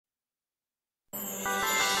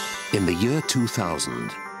In the year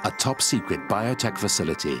 2000, a top-secret biotech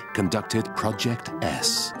facility conducted Project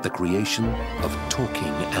S, the creation of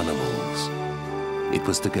talking animals. It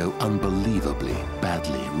was to go unbelievably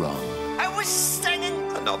badly wrong. I was stinging.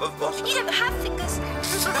 A knob of butter. You don't have fingers.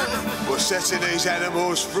 We're setting these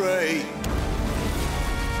animals free.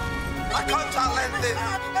 My contact lenses,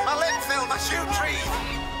 my lip film, my shoe trees.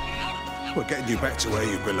 We're getting you back to where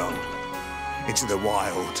you belong. Into the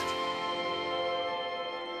wild.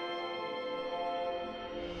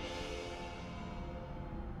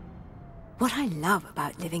 What I love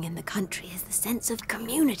about living in the country is the sense of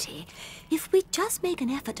community. If we just make an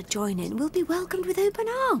effort to join in, we'll be welcomed with open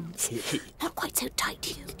arms. Not quite so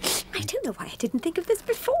tight, you. I don't know why I didn't think of this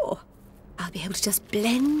before. I'll be able to just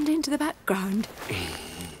blend into the background.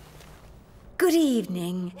 Good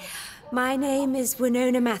evening. My name is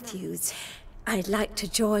Winona Matthews. I'd like to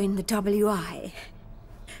join the WI.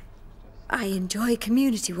 I enjoy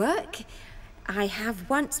community work. I have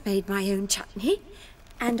once made my own chutney.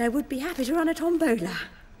 And I would be happy to run a tombola.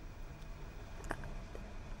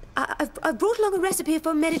 I've brought along a recipe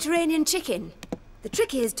for Mediterranean chicken. The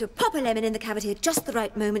trick is to pop a lemon in the cavity at just the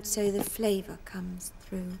right moment so the flavour comes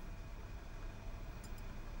through.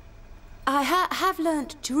 I have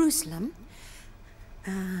learnt Jerusalem.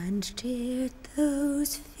 And did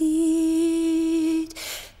those feet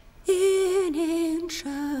in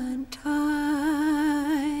ancient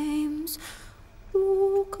times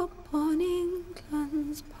walk upon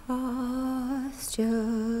England's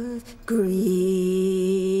pastures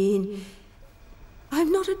green?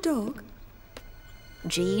 I'm not a dog.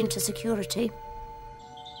 G into security.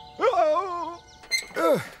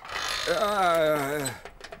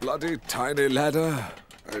 Bloody tiny ladder.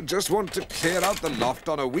 I just want to clear out the loft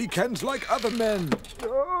on a weekend like other men.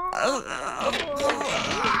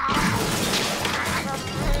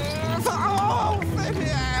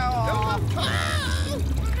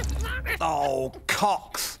 Oh,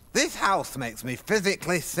 cocks. This house makes me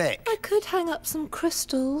physically sick. I could hang up some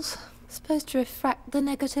crystals. Supposed to refract the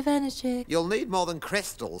negative energy. You'll need more than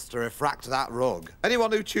crystals to refract that rug.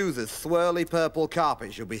 Anyone who chooses swirly purple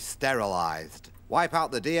carpet should be sterilised. Wipe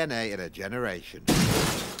out the DNA in a generation.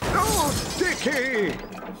 Oh, Dickie!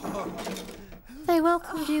 They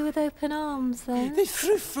welcomed you with open arms, then. They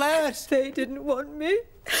threw flowers. They didn't want me.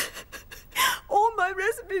 Or my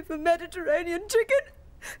recipe for Mediterranean chicken.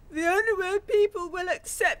 The only way people will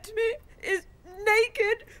accept me is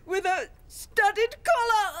naked with a studded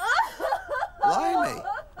collar. Blimey.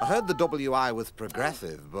 I heard the WI was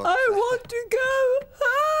progressive, but... I want to go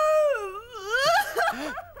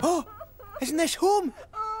home. Oh, isn't this home?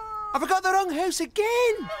 Have I got the wrong house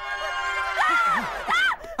again?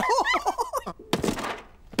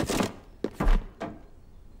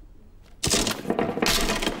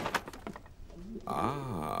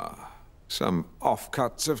 Ah, some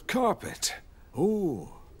offcuts of carpet. Ooh,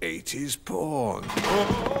 80s porn.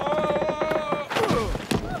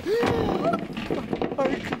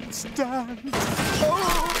 I can stand.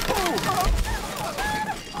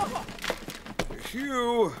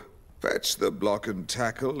 Hugh, fetch the block and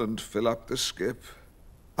tackle and fill up the skip.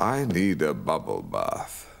 I need a bubble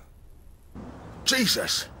bath.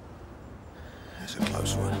 Jesus! That's a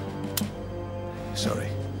close one. Sorry.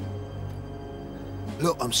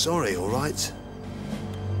 Look, I'm sorry, all right?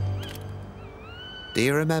 Do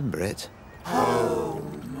you remember it? Our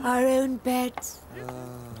own beds.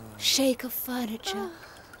 Shake of furniture.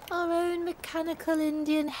 Our own mechanical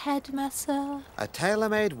Indian head masser. A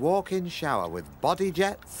tailor-made walk-in shower with body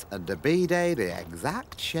jets and a bidet the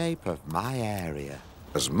exact shape of my area.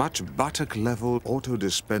 As much buttock-level,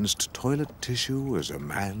 auto-dispensed toilet tissue as a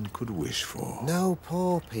man could wish for. No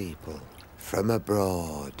poor people from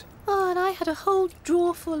abroad. Oh, and I had a whole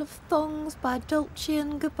drawer full of thongs by Dolce &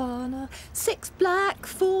 Gabbana. 6 black,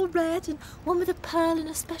 4 red, and one with a pearl in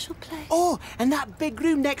a special place. Oh, and that big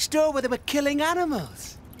room next door where they were killing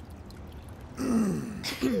animals.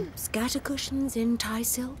 Scatter cushions in tie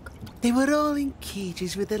silk. They were all in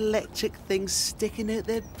cages with electric things sticking out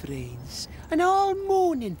their brains. And all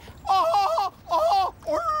moaning. Oh, oh,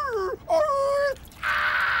 oh, oh,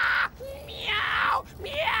 ah, meow,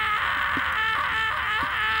 meow.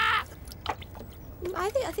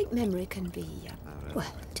 I think memory can be,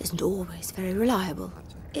 well, it isn't always very reliable.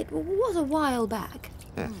 It was a while back.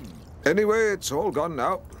 Anyway, it's all gone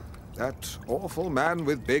now. That awful man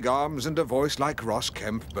with big arms and a voice like Ross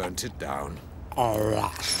Kemp burnt it down.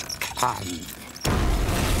 Ross Kemp.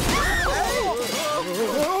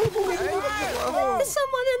 There's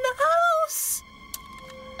someone in the house!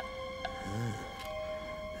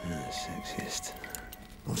 Sexist.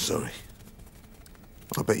 I'm sorry.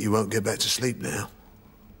 I bet you won't get back to sleep now.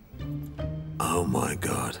 Oh, my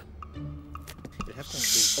God. You have to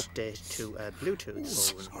update to Bluetooth.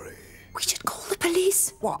 Sorry. We should call the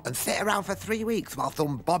police. What, and sit around for 3 weeks while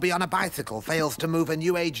some bobby on a bicycle fails to move a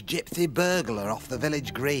new age gypsy burglar off the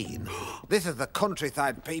village green? This is the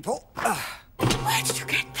countryside, people. Where did you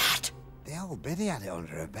get that? The old biddy had it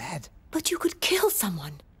under her bed. But you could kill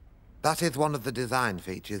someone. That is one of the design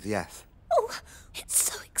features, yes. Oh, it's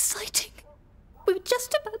so exciting. We were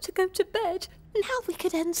just about to go to bed. Now we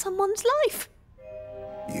could end someone's life.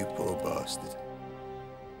 You poor bastard.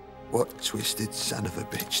 What twisted son of a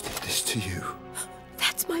bitch did this to you?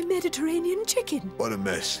 That's my Mediterranean chicken. What a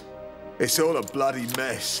mess. It's all a bloody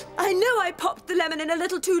mess. I know I popped the lemon in a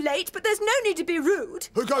little too late, but there's no need to be rude.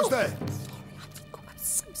 Who goes there?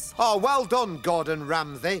 Oh, well done, Gordon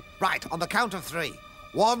Ramsay. Right, on the count of 3.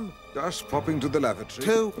 1, Just popping to the lavatory.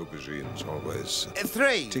 2, Aubergine's always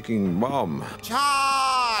 3. ticking bomb.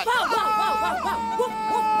 Charge! Whoa, whoa, whoa, whoa, whoa,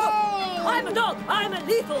 whoa, whoa, whoa. I'm a dog. I'm a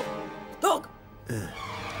lethal dog.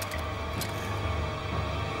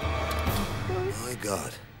 My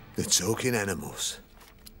God, the talking animals.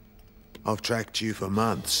 I've tracked you for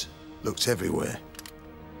months. Looked everywhere.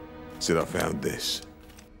 Said I found this.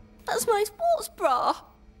 That's my sports bra.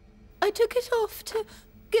 I took it off to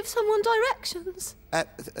give someone directions.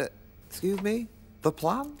 Excuse me? The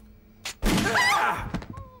plan?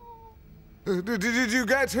 Did you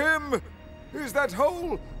get him? Is that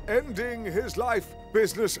whole ending his life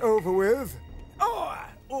business over with?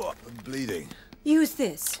 I'm bleeding. Use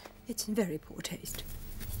this. It's in very poor taste.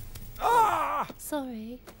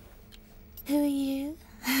 Sorry. Who are you?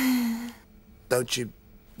 Don't you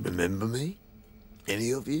remember me?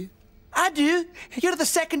 Any of you? I do. You're the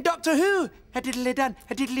second Doctor Who. A diddly dun,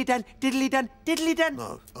 a diddly dun, diddly dun, diddly dun.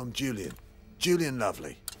 No, I'm Julian. Julian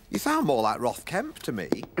Lovely. You sound more like Ross Kemp to me.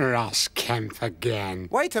 Ross Kemp again.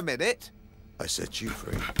 Wait a minute. I set you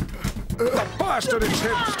free. The bastard is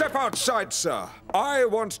him! Step outside, sir. I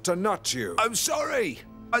want to nut you. I'm sorry.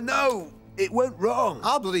 I know. It went wrong.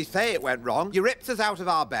 I'll bloody say it went wrong. You ripped us out of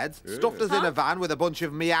our beds, stuffed us in a van with a bunch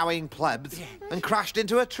of meowing plebs, and crashed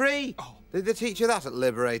into a tree. Did they teach you that at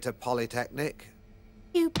Liberator Polytechnic?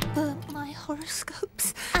 You burnt my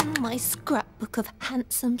horoscopes and my scrapbook of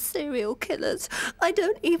handsome serial killers. I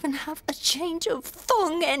don't even have a change of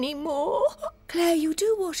thong anymore. Claire, you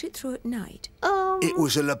do wash it through at night. It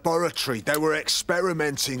was a laboratory. They were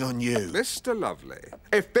experimenting on you. Mr. Lovely,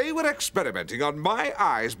 if they were experimenting on my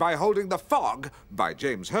eyes by holding The Fog, by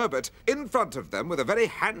James Herbert, in front of them with a very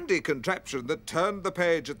handy contraption that turned the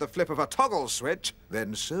page at the flip of a toggle switch,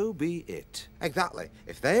 then so be it. Exactly.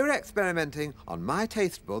 If they were experimenting on my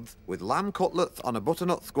taste buds with lamb cutlets on a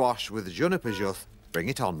butternut squash with juniper juice, bring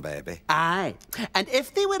it on, baby. Aye. And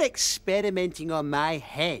if they were experimenting on my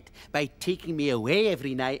head by taking me away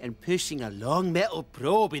every night and pushing a long metal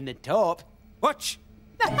probe in the top, watch.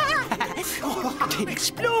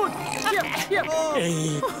 Explode!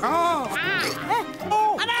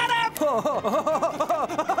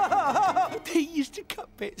 They used to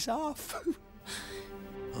cut bits off.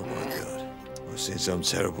 Oh, my God. I've seen some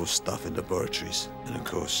terrible stuff in laboratories. And, of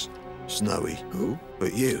course, Snowy. Who?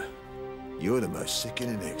 But you're the most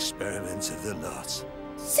sickening experiment of the lot.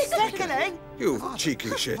 Sickening? You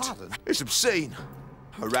cheeky shit. Pardon? It's obscene.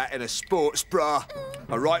 A rat in a sports bra,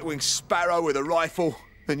 a right-wing sparrow with a rifle,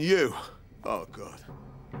 and you. Oh, God.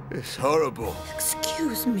 It's horrible.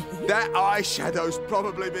 Excuse me. That eyeshadow's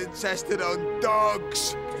probably been tested on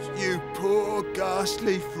dogs. You poor,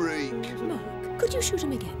 ghastly freak. Mark, could you shoot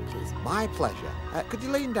him again, please? My pleasure. Could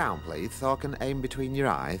you lean down, please, so I can aim between your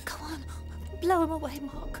eyes? Go on, blow him away,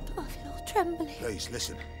 Mark. I feel trembly. Please,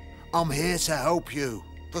 listen. I'm here to help you.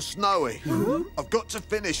 For Snowy. I've got to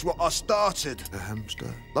finish what I started. A hamster.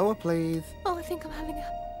 Lower, please. Oh, I think I'm having a...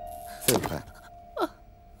 Super.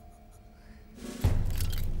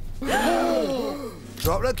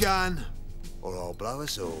 Drop the gun, or I'll blow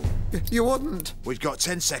us all. You wouldn't. We've got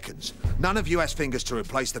 10 seconds. None of you has fingers to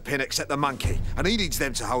replace the pin except the monkey, and he needs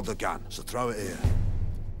them to hold the gun, so throw it here.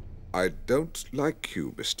 I don't like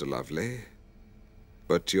you, Mr. Lovely,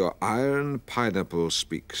 but your iron pineapple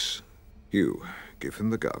speaks. You, give him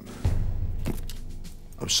the gun.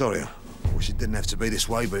 I'm sorry. I wish it didn't have to be this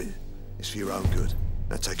way, but it's for your own good.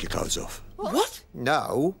 Now take your clothes off. What?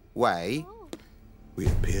 No way. We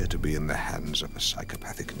appear to be in the hands of a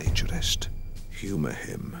psychopathic naturist. Humor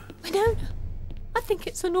him. Winona, I think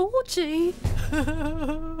it's an orgy.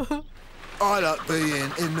 I like being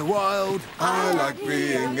in the wild. I like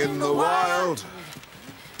being in the wild.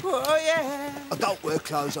 Oh, yeah. I don't wear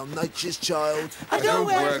clothes, I'm nature's child. I don't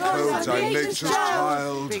wear clothes, I'm nature's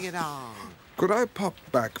child. Bring it on. Could I pop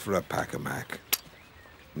back for a pack-a-mac?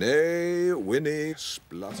 Nay, Winnie,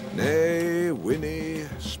 splutter. Nay, Winnie,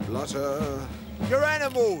 splutter. You're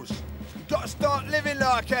animals! You've got to start living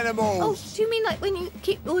like Oh, animals! do you mean like when you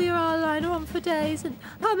keep all your eyeliner on for days and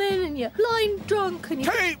come in and you're blind drunk and you...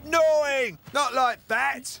 Keep gnawing! Not like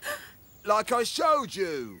that! Like I showed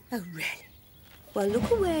you! Oh, really? Well,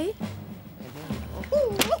 look away.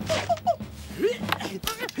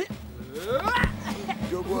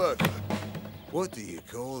 Good work. What do you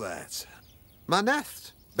call that? My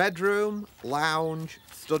nest. Bedroom, lounge,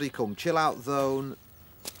 study cum chill-out zone,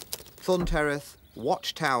 sun terrace,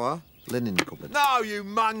 watchtower, linen cupboard. No, you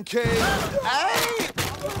monkey! Hey!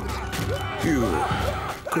 Hugh,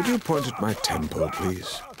 could you point at my temple,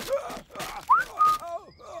 please?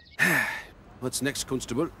 What's next,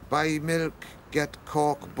 Constable? Buy milk, get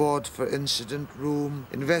cork board for incident room,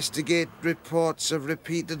 investigate reports of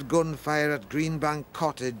repeated gunfire at Greenbank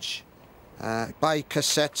Cottage, buy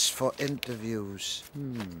cassettes for interviews.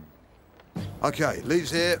 OK, leaves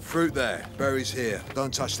here, fruit there, berries here.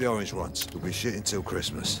 Don't touch the orange ones. We'll be shit until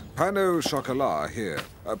Christmas. Pain au chocolat here,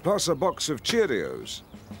 plus a box of Cheerios.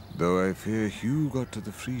 Though I fear Hugh got to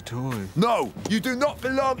the free toy. No! You do not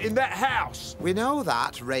belong in that house! We know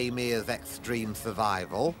that, Remaster's extreme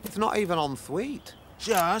survival. It's not even en suite.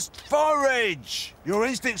 Just forage! Your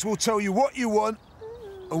instincts will tell you what you want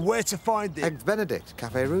and where to find it. Eggs Benedict,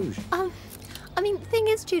 Café Rouge. I mean, the thing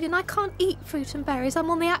is, Julian, I can't eat fruit and berries. I'm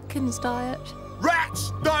on the Atkins diet.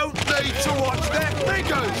 Rats don't need to watch their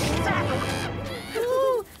figures!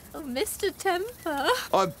 Oh, Mr. Temper.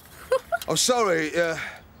 I'm sorry,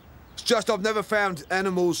 it's just I've never found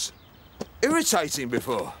animals irritating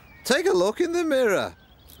before. Take a look in the mirror.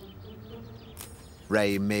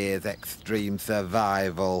 Remaster's extreme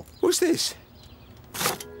survival. What's this?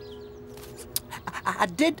 I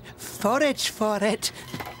did forage for it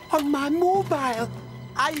on my mobile.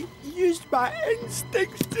 I used my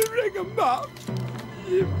instincts to ring 'em up.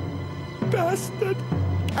 You bastard.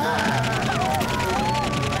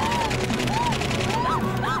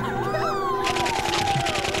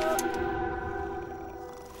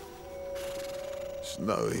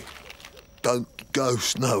 Snowy. Don't go,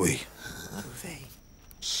 Snowy.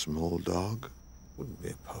 Small dog.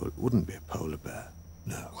 Wouldn't be a polar bear.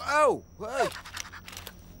 No. Whoa! Whoa!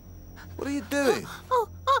 What are you doing?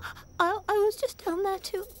 I was just down there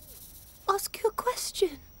to ask you a question.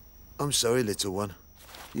 I'm sorry, little one.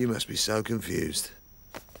 You must be so confused.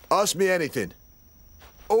 Ask me anything.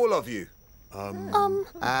 All of you. I've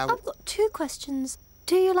got two questions.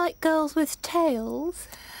 Do you like girls with tails?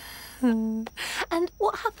 And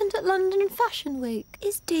what happened at London Fashion Week?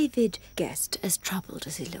 Is David Guest as troubled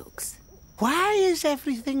as he looks? Why is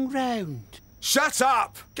everything round? Shut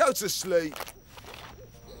up! Go to sleep.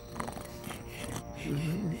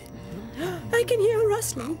 I can hear a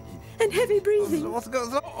rustling and heavy breathing. What's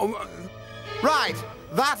going on? Right,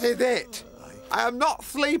 that is it. I am not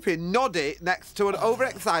sleeping noddy next to an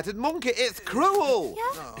overexcited monkey. It's cruel.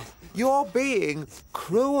 Yeah? You're being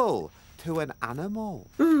cruel to an animal.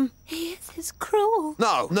 He is cruel.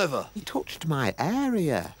 No, never. He touched my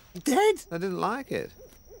area. Dead? I didn't like it.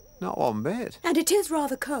 Not one bit. And it is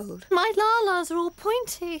rather cold. My lalas are all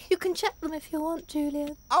pointy. You can check them if you want,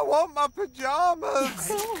 Julian. I want my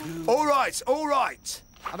pyjamas. All right, all right.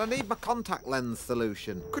 And I need my contact lens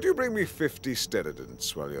solution. Could you bring me 50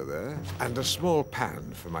 Steridents while you're there? And a small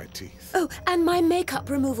pan for my teeth. Oh, and my makeup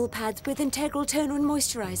removal pads with integral toner and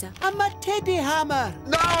moisturiser. I'm a teddy hammer.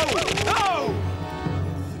 No! No!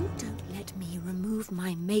 You don't let me remove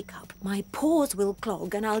my makeup, my pores will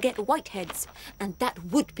clog and I'll get whiteheads. And that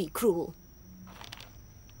would be cruel.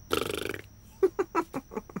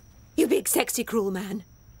 You big sexy cruel man.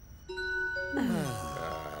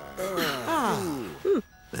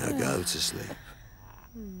 Now go to sleep.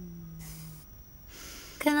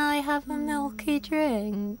 Can I have a milky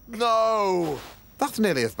drink? No! That's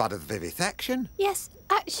nearly as bad as vivisection. Yes,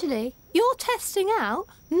 actually, you're testing out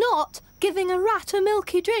not giving a rat a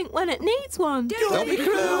milky drink when it needs one. Don't be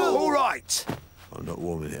cruel. All right. I'm not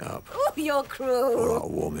warming it up. Oh, you're All cruel. right, I'll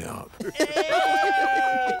warm it up.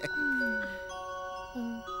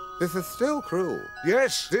 This is still cruel.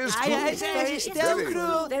 Yes, it is cruel. It's still Very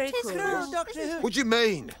cruel. Very It's cruel. cruel, Doctor Who. What do you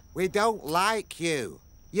mean? We don't like you.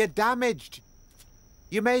 You're damaged.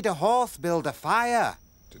 You made a horse build a fire.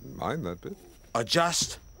 Didn't mind that bit. I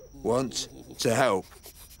just want to help.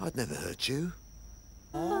 I'd never hurt you.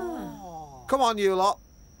 Come on, you lot.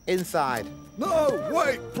 Inside. No,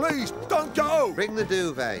 wait, please, don't go! Bring the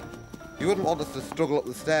duvet. You wouldn't want us to struggle up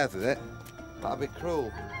the stairs with it. That'd be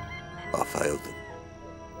cruel. I failed them.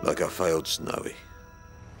 Like I failed Snowy.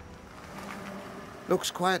 Looks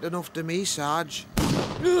quiet enough to me, Sarge.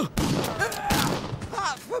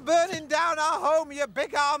 That's for burning down our home, you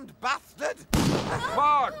big-armed bastard!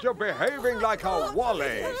 Mark, you're behaving like a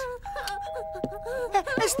wally.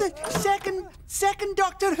 It's the second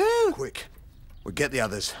Doctor Who. Quick. We get the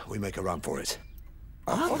others. We make a run for it.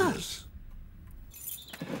 Others?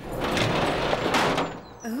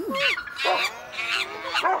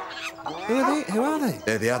 Who are they?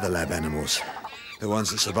 They're the other lab animals. The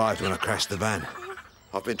ones that survived when I crashed the van.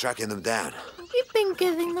 I've been tracking them down. You've been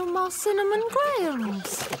giving them our cinnamon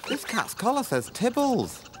grahams. This cat's collar says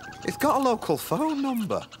Tibbles. It's got a local phone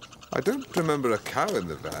number. I don't remember a cow in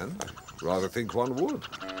the van. Rather think one would.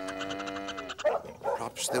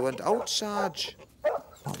 Perhaps they went out, Sarge.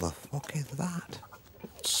 What the fuck is that?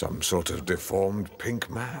 Some sort of deformed pink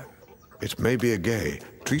man. It may be a gay.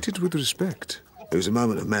 Treat it with respect. It was a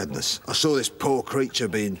moment of madness. I saw this poor creature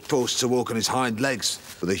being forced to walk on his hind legs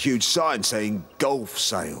with a huge sign saying golf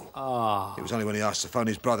sale. It was only when he asked to phone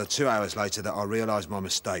his brother 2 hours later that I realised my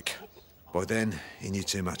mistake. By then, he knew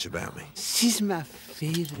too much about me. She's my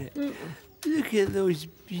favourite. Look at those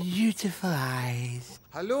beautiful eyes.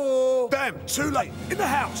 Hello? Damn, too late. In the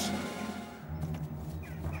house.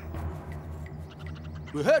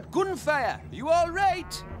 We heard gunfire. Are you all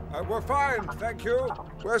right? We're fine, thank you.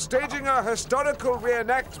 We're staging a historical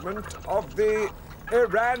reenactment of the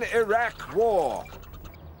Iran-Iraq War.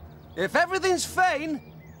 If everything's fine,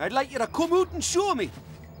 I'd like you to come out and show me.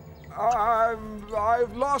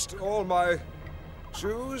 I've lost all my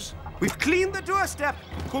shoes. We've cleaned the doorstep.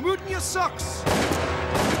 Come out in your socks.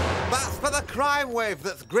 That's for the crime wave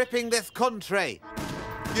that's gripping this country.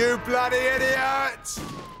 You bloody idiot!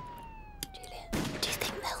 Julian, do you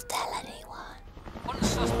think they'll tell anyone? One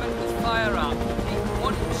suspect with firearm.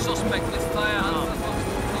 One suspect with firearm.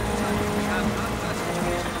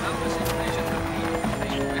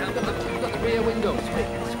 We've got the rear window.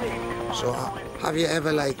 So, have you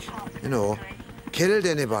ever, like, you know, killed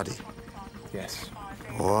anybody? Yes.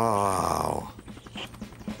 Wow.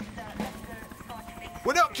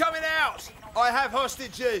 We're not coming out. I have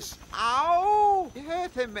hostages. Ow! You're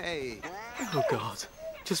hurting me. Oh, God.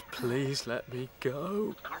 Just please let me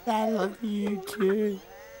go. I love you too.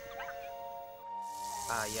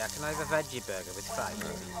 Yeah, can I have a veggie burger with fries?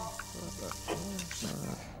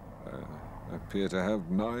 Appear to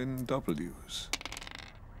have 9 W's.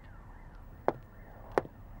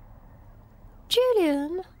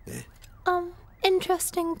 Julian? Yeah?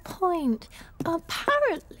 Interesting point.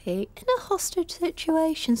 Apparently, in a hostage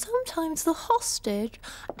situation, sometimes the hostage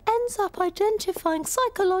ends up identifying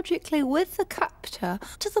psychologically with the captor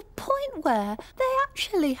to the point where they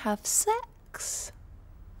actually have sex.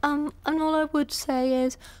 And all I would say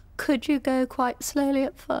is, could you go quite slowly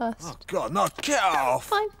at first? Oh, God, no, get off!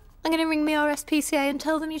 Fine. I'm going to ring the RSPCA and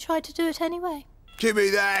tell them you tried to do it anyway. Give me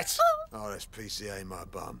that! RSPCA, my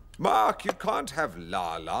bum. Mark, you can't have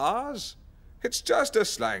la-las. It's just a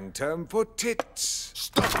slang term for tits.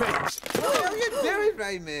 Stop it! What are you doing,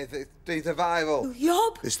 Raymond? It's the survival.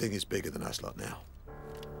 Yob! This thing is bigger than us lot now.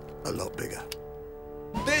 A lot bigger.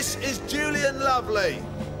 This is Julian Lovely.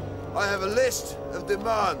 I have a list of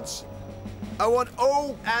demands. I want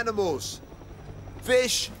all animals.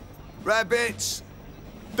 Fish, rabbits,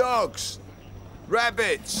 dogs,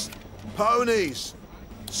 rabbits, ponies,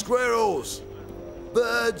 squirrels,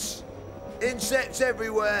 birds, insects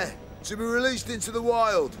everywhere to be released into the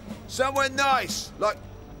wild. Somewhere nice, like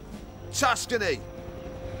Tuscany.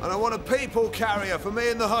 And I want a people carrier for me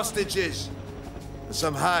and the hostages. And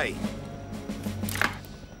some hay.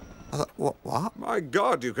 What? My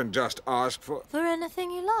God, you can just ask for... For anything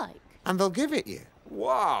you like. And they'll give it you.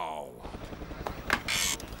 Wow.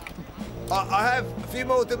 I have a few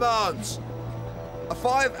more demands. A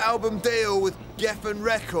 5-album deal with Geffen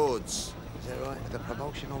Records. Is that right? The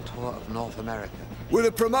promotional tour of North America. With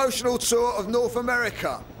a promotional tour of North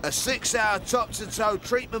America. A 6-hour top-to-toe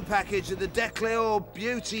treatment package at the Decleor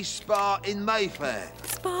Beauty Spa in Mayfair.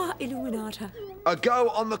 Spa Illuminata. A go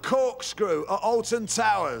on the Corkscrew at Alton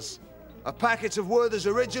Towers. A packet of Werther's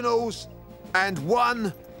Originals. And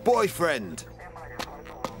 1 boyfriend.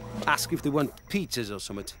 Ask if they want pizzas or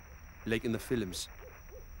something, like in the films.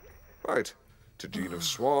 Right. Tagine of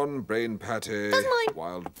swan, brain pate, That's mine.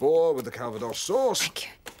 wild boar with the Calvados sauce, Thank you.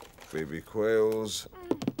 baby quails,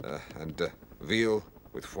 and veal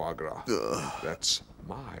with foie gras. That's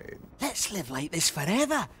mine. Let's live like this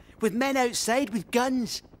forever, with men outside with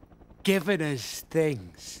guns, giving us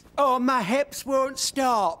things. Oh, my hips won't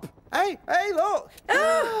stop. Hey, look! We're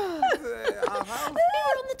on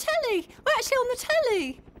the telly. We're actually on the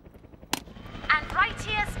telly. And right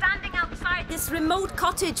here, standing outside this remote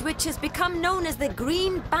cottage, which has become known as the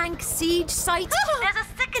Green Bank Siege Site, there's a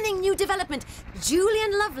sickening sickening new development.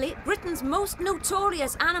 Julian Lovely, Britain's most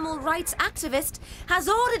notorious animal rights activist, has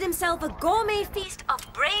ordered himself a gourmet feast of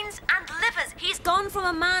brains and livers. He's gone from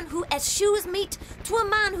a man who eschews meat to a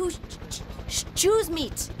man who chews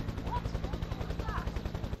meat.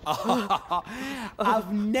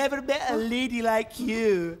 I've never met a lady like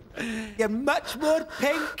you. You're much more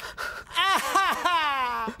pink.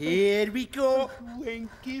 Here we go.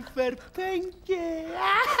 Winky for Pinky.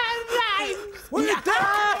 Will you get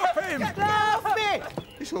off him? Get off me!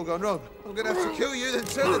 It's all gone wrong. I'm going to have to kill you, then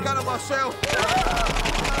turn the gun on myself.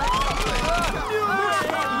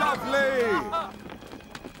 Lovely!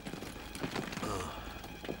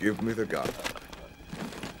 Give me the gun.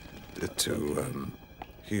 To,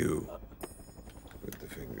 Hugh. With the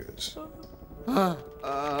fingers.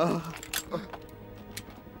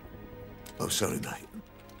 Oh, sorry, mate.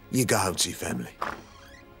 You go home to your family.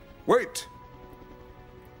 Wait!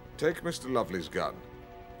 Take Mr. Lovely's gun.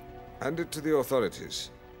 Hand it to the authorities.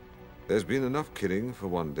 There's been enough killing for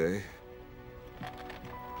one day.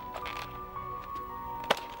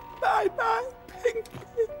 Bye-bye, Pinky.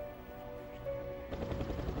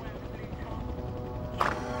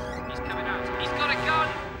 He's coming out. He's got a gun.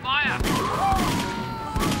 Fire!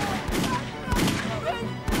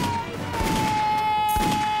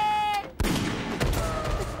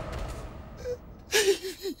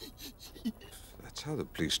 That's how the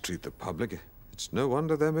police treat the public. It's no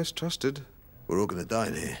wonder they're mistrusted. We're all going to die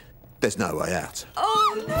in here. There's no way out.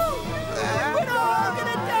 Oh, no! We're all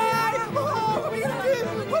gonna die! What are we gonna do?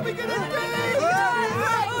 What are we gonna do?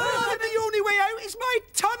 The only way out is my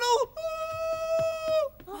tunnel!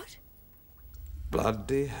 What?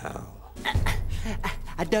 Bloody hell.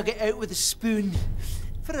 I dug it out with a spoon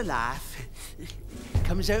for a laugh.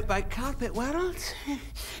 Comes out by carpet world.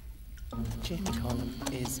 Jamie Collum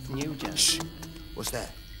is new judge. Shh. What's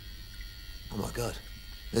that? Oh my God.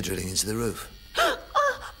 They're drilling into the roof.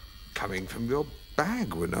 Coming from your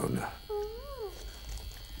bag, Winona.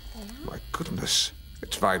 My goodness.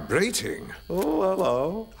 It's vibrating. Oh,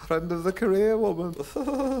 hello. Friend of the career woman.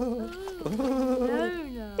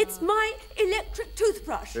 It's my electric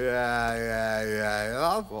toothbrush. Yeah.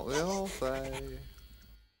 That's what they all say.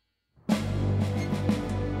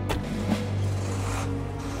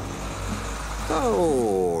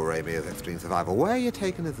 So, Remy of Extreme Survival, where are you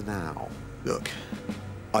taking us now? Look,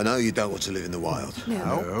 I know you don't want to live in the wild.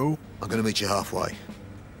 No. I'm going to meet you halfway.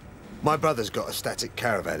 My brother's got a static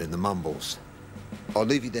caravan in the Mumbles. I'll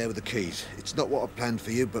leave you there with the keys. It's not what I planned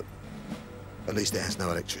for you, but at least it has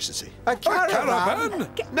no electricity. A caravan? caravan?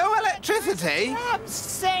 No electricity? I'm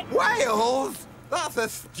sick. Wales? That's a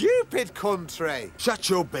stupid country. Shut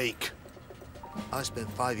your beak. I spent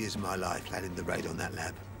 5 years of my life planning the raid on that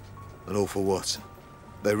lab. And all for what?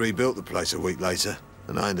 They rebuilt the place a week later,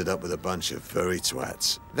 and I ended up with a bunch of furry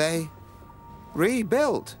twats. They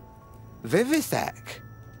rebuilt Vivisec.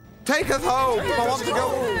 Take us home. I want to go.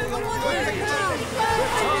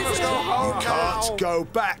 Let's go home. You can't go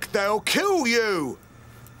back. They'll kill you.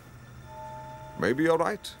 Maybe you're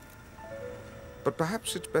right. But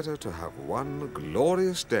perhaps it's better to have one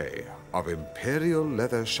glorious day of imperial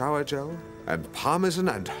leather shower gel and parmesan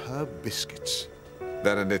and herb biscuits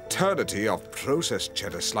than an eternity of processed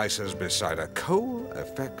cheddar slices beside a coal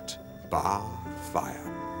effect bar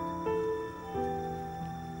fire.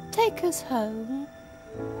 Take us home.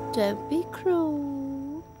 Don't be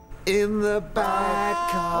cruel. In the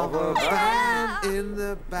back of a van, in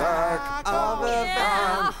the back of a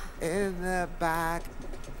van, in the back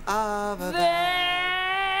of a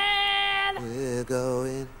van. We're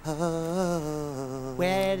going home.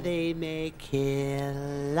 Where they may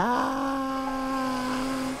kill us.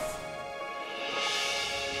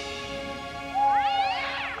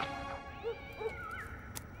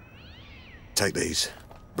 Take these.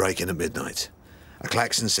 Break in at midnight. A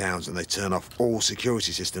klaxon sounds and they turn off all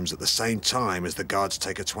security systems at the same time as the guards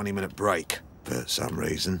take a 20-minute break, for some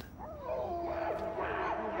reason.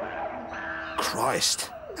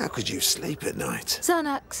 Christ, how could you sleep at night?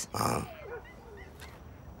 Xanax. Oh.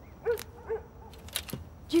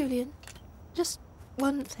 Julian, just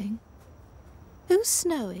one thing. Who's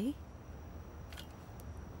Snowy?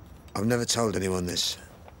 I've never told anyone this.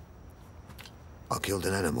 I killed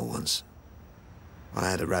an animal once. I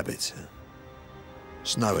had a rabbit.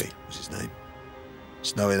 Snowy was his name.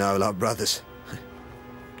 Snowy and I were like brothers.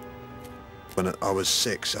 When I was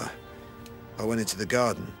 6, I went into the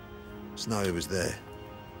garden. Snowy was there,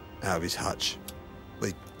 out of his hutch.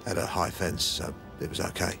 We had a high fence, so it was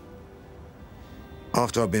okay.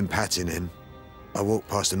 After I'd been patting him, I walked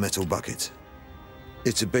past a metal bucket.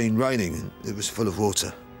 It had been raining and it was full of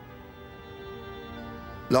water.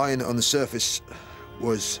 Lying on the surface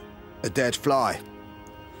was a dead fly.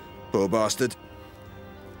 Poor bastard.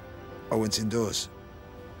 I went indoors.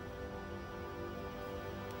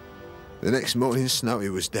 The next morning, Snowy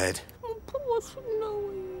was dead. Oh, poor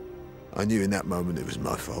Snowy. I knew in that moment it was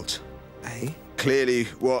my fault. Eh? Clearly,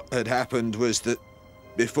 what had happened was that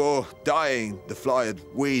before dying, the fly had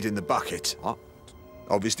weed in the bucket. What?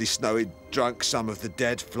 Obviously, Snowy drank some of the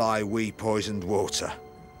dead fly wee poisoned water.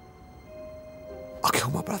 I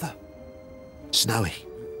killed my brother. Snowy.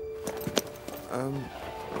 No.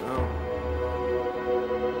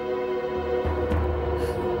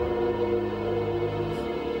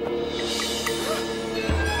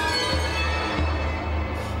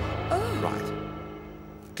 Right.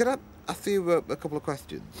 Can I ask you a couple of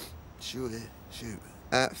questions? Sure, shoot.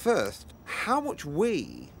 First, how much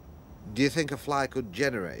wee do you think a fly could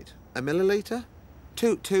generate? A milliliter?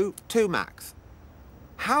 Two max.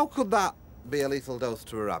 How could that be a lethal dose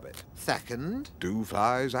to a rabbit? Second... Do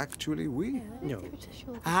flies actually wee? No.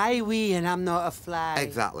 I wee and I'm not a fly.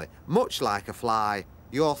 Exactly. Much like a fly,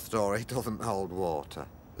 your story doesn't hold water.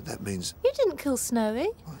 But that means... You didn't kill Snowy.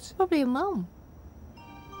 What? Probably your mum.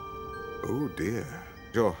 Oh dear.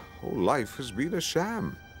 Your whole life has been a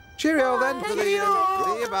sham. Cheerio then. Thank See you.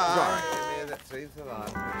 you. Bye. Right. Give me a treat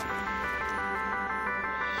alive.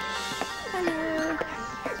 Hello.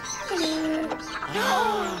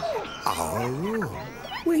 Oh.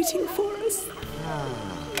 Waiting for us.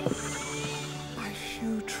 My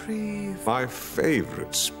shoe tree. My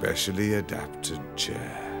favourite specially adapted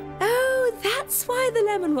chair. Oh, that's why the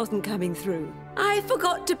lemon wasn't coming through. I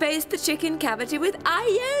forgot to baste the chicken cavity with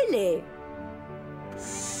aioli.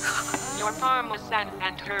 Your parmesan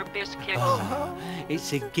and her biscuits.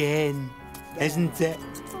 It's again, isn't it?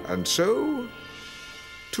 And so,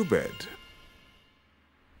 to bed.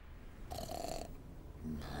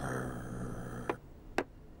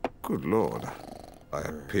 Good Lord, I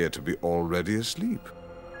appear to be already asleep.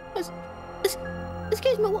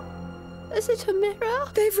 Excuse me, what? Is it a mirror?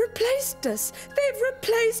 They've replaced us. They've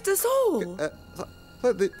replaced us all.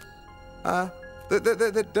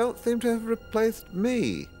 They don't seem to have replaced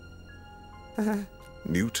me.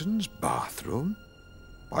 Newton's Bathroom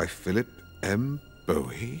by Philip M.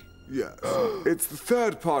 Bowie. Yes. It's the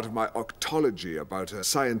third part of my octology about a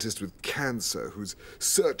scientist with cancer whose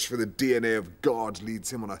search for the DNA of God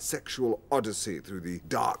leads him on a sexual odyssey through the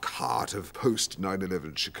dark heart of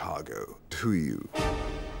post-9/11 Chicago. To you.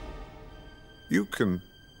 You can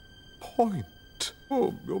point.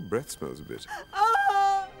 Oh, your breath smells a bit.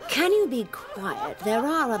 Can you be quiet? There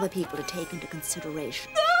are other people to take into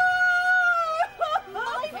consideration.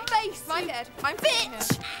 My face! My head! I'm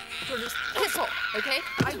bitch! Piss off, okay?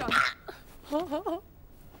 I'm done.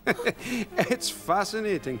 It's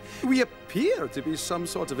fascinating. We appear to be some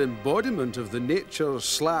sort of embodiment of the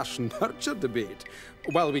nature/nurture debate.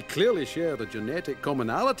 While we clearly share a genetic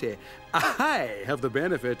commonality, I have the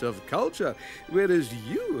benefit of culture, whereas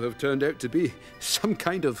you have turned out to be some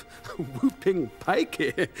kind of whooping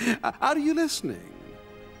pikey. Are you listening?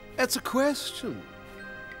 It's a question.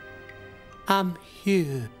 I'm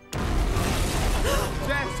here.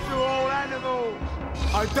 Death to all animals!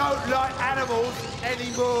 I don't like animals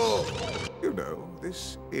anymore! You know,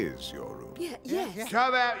 this is your room. Yes.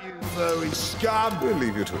 Come out, you furry scum! We'll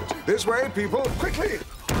leave you to it. This way, people, quickly!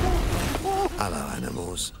 Hello,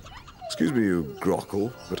 animals. Excuse me, you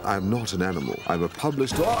grockle, but I'm not an animal. I'm a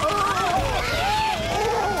published...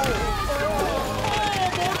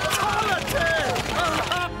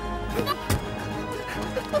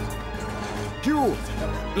 You!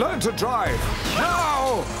 Learn to drive!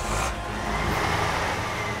 Now!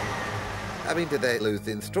 I mean, did they lose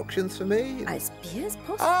the instructions for me? I suppose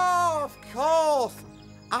possible. Oh, of course.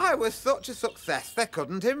 I was such a success they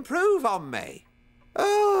couldn't improve on me.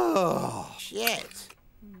 Oh, shit.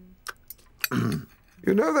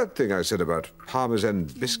 You know that thing I said about Parmesan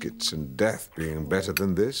biscuits and death being better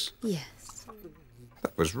than this? Yes.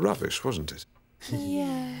 That was rubbish, wasn't it?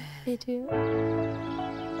 Yeah, it is.